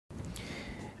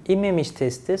İnmemiş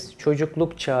testis,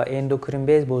 çocukluk çağı endokrin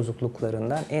bez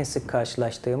bozukluklarından en sık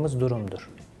karşılaştığımız durumdur.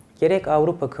 Gerek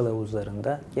Avrupa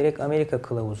kılavuzlarında, gerek Amerika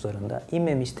kılavuzlarında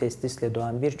inmemiş testisle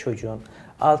doğan bir çocuğun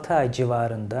 6 ay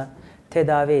civarında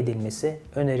tedavi edilmesi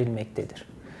önerilmektedir.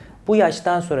 Bu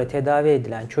yaştan sonra tedavi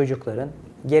edilen çocukların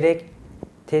gerek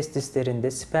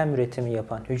testislerinde sperm üretimi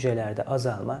yapan hücrelerde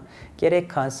azalma, gerek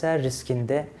kanser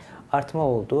riskinde artma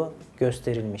olduğu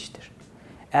gösterilmiştir.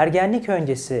 Ergenlik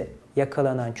öncesi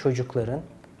yakalanan çocukların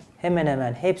hemen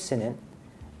hemen hepsinin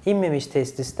inmemiş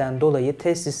testisten dolayı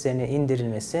testislerine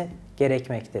indirilmesi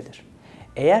gerekmektedir.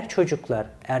 Eğer çocuklar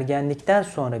ergenlikten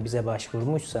sonra bize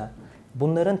başvurmuşsa,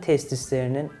 bunların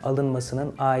testislerinin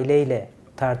alınmasının aileyle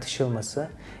tartışılması,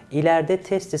 ileride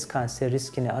testis kanseri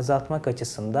riskini azaltmak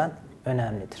açısından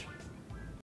önemlidir.